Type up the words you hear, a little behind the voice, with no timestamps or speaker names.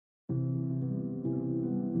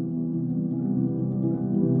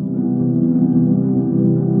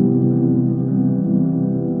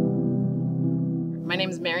My name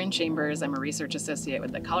is Marin Chambers. I'm a research associate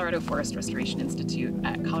with the Colorado Forest Restoration Institute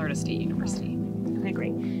at Colorado State University. Okay,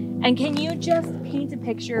 great. And can you just paint a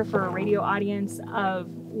picture for a radio audience of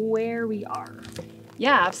where we are?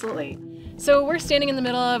 Yeah, absolutely. So we're standing in the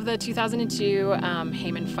middle of the 2002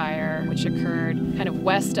 Hayman Fire, which occurred kind of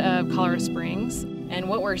west of Colorado Springs. And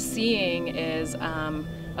what we're seeing is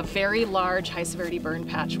a very large high-severity burn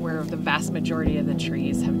patch where the vast majority of the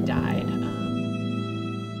trees have died.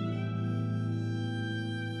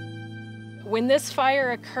 When this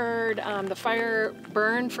fire occurred, the fire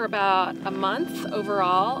burned for about a month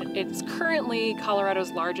overall. It's currently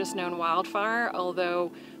Colorado's largest known wildfire,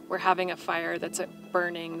 although we're having a fire that's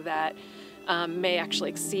burning that may actually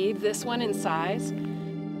exceed this one in size.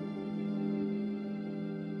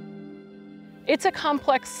 It's a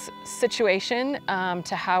complex situation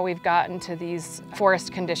to how we've gotten to these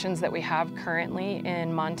forest conditions that we have currently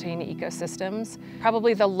in montane ecosystems.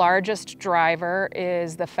 Probably the largest driver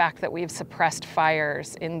is the fact that we've suppressed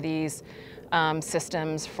fires in these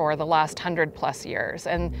systems for the last 100+ years.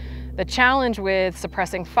 And the challenge with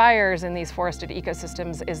suppressing fires in these forested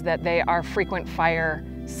ecosystems is that they are frequent fire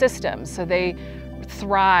systems. So they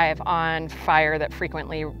thrive on fire that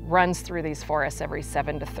frequently runs through these forests every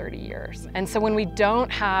 7 to 30 years. And so when we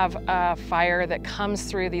don't have a fire that comes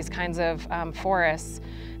through these kinds of forests,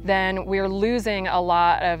 then we're losing a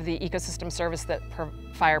lot of the ecosystem service that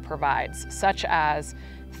fire provides, such as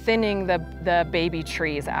thinning the baby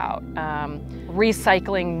trees out,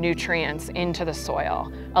 recycling nutrients into the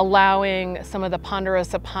soil, allowing some of the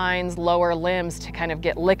ponderosa pines' lower limbs to kind of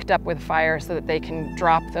get licked up with fire so that they can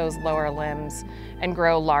drop those lower limbs and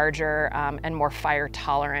grow larger and more fire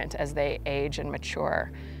tolerant as they age and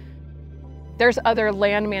mature. There's other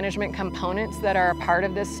land management components that are a part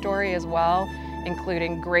of this story as well,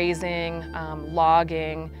 including grazing,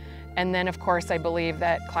 logging, and then of course I believe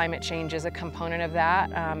that climate change is a component of that.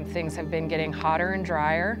 Things have been getting hotter and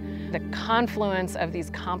drier. The confluence of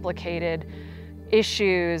these complicated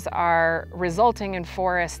issues are resulting in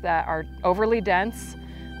forests that are overly dense,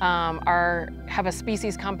 have a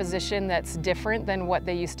species composition that's different than what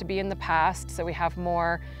they used to be in the past. So we have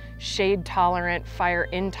more shade tolerant, fire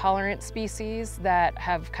intolerant species that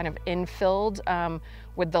have kind of infilled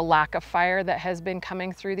with the lack of fire that has been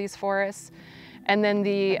coming through these forests. And then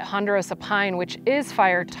the ponderosa pine, which is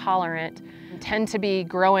fire tolerant, tend to be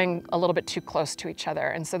growing a little bit too close to each other.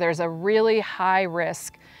 And so there's a really high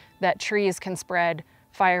risk that trees can spread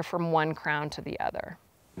fire from one crown to the other.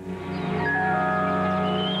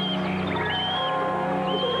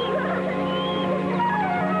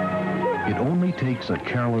 It only takes a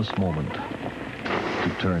careless moment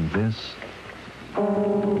to turn this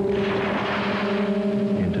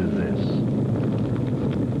into this.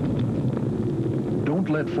 Don't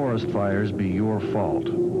let forest fires be your fault.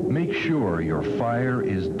 Make sure your fire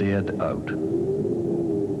is dead out.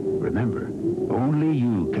 Remember, only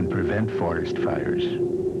you can prevent forest fires.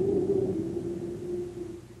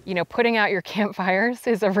 You know, putting out your campfires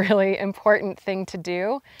is a really important thing to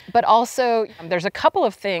do, but also there's a couple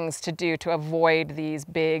of things to do to avoid these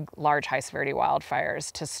big, large, high-severity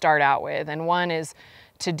wildfires to start out with. And one is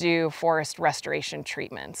to do forest restoration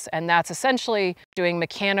treatments. And that's essentially doing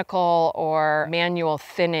mechanical or manual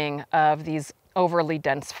thinning of these overly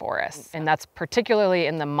dense forests. And that's particularly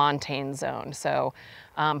in the montane zone. So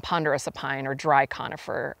ponderosa pine or dry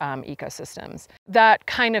conifer ecosystems. That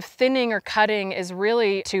kind of thinning or cutting is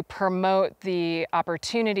really to promote the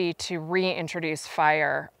opportunity to reintroduce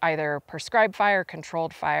fire, either prescribed fire,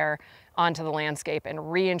 controlled fire, onto the landscape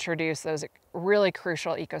and reintroduce those really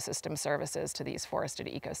crucial ecosystem services to these forested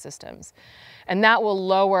ecosystems. And that will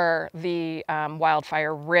lower the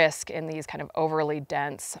wildfire risk in these kind of overly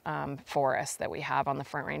dense forests that we have on the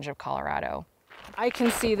Front Range of Colorado. I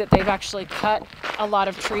can see that they've actually cut a lot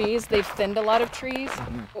of trees. They've thinned a lot of trees.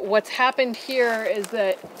 What's happened here is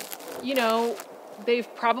that, you know,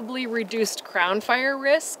 they've probably reduced crown fire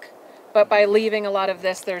risk, but by leaving a lot of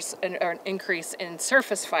this, there's an increase in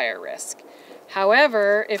surface fire risk.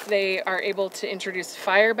 However, if they are able to introduce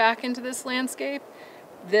fire back into this landscape,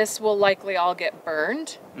 this will likely all get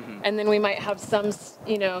burned. And then we might have some,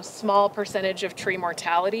 you know, small percentage of tree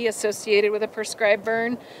mortality associated with a prescribed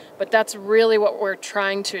burn. But that's really what we're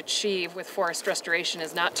trying to achieve with forest restoration,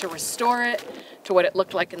 is not to restore it to what it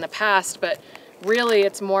looked like in the past, but really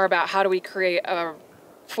it's more about how do we create a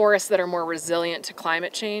forests that are more resilient to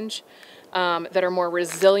climate change, that are more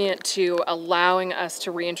resilient to allowing us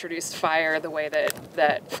to reintroduce fire the way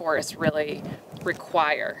that forests really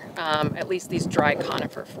require, at least these dry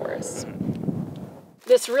conifer forests.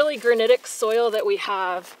 This really granitic soil that we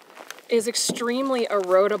have is extremely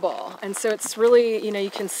erodible. And so it's really,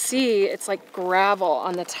 you can see it's like gravel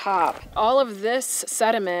on the top. All of this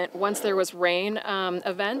sediment, once there was rain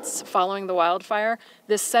events following the wildfire,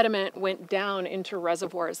 this sediment went down into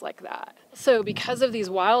reservoirs like that. So because of these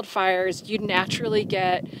wildfires, you naturally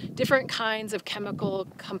get different kinds of chemical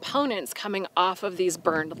components coming off of these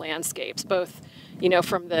burned landscapes, both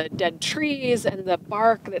from the dead trees and the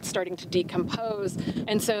bark that's starting to decompose.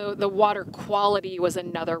 And so the water quality was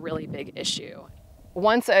another really big issue.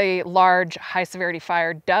 Once a large high-severity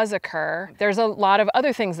fire does occur, there's a lot of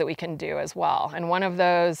other things that we can do as well. And one of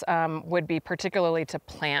those would be particularly to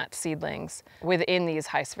plant seedlings within these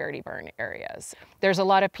high-severity burn areas. There's a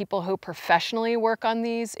lot of people who professionally work on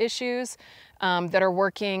these issues that are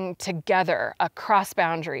working together across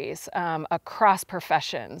boundaries, across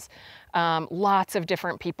professions. Lots of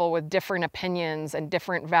different people with different opinions and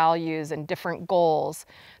different values and different goals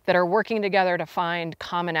that are working together to find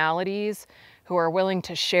commonalities, who are willing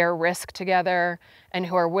to share risk together, and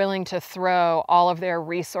who are willing to throw all of their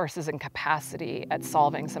resources and capacity at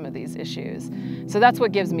solving some of these issues. So that's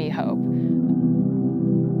what gives me hope.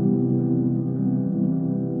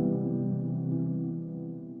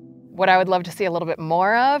 What I would love to see a little bit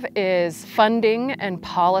more of is funding and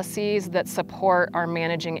policies that support our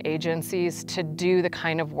managing agencies to do the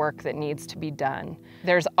kind of work that needs to be done.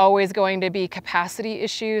 There's always going to be capacity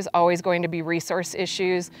issues, always going to be resource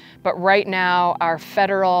issues, but right now our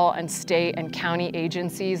federal and state and county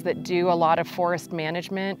agencies that do a lot of forest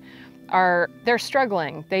management they're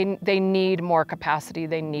struggling. They need more capacity,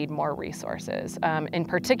 they need more resources. In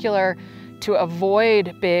particular, to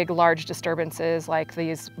avoid large disturbances like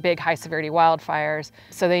these big high-severity wildfires.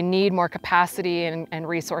 So they need more capacity and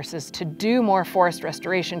resources to do more forest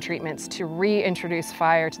restoration treatments, to reintroduce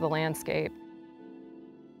fire to the landscape.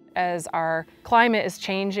 As our climate is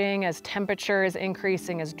changing, as temperature is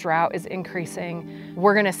increasing, as drought is increasing,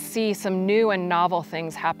 we're going to see some new and novel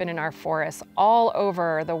things happen in our forests all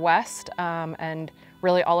over the West and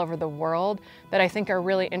really all over the world that I think are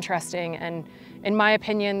really interesting. And in my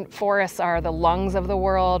opinion, forests are the lungs of the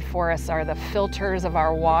world. Forests are the filters of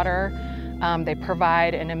our water. They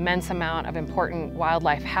provide an immense amount of important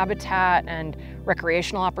wildlife habitat and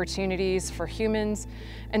recreational opportunities for humans.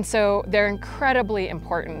 And so they're incredibly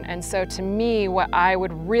important. And so to me, what I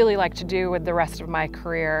would really like to do with the rest of my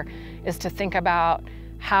career is to think about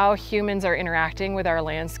how humans are interacting with our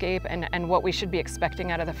landscape and what we should be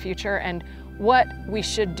expecting out of the future and what we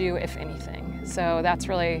should do, if anything. So that's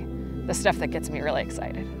really the stuff that gets me really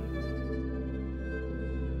excited.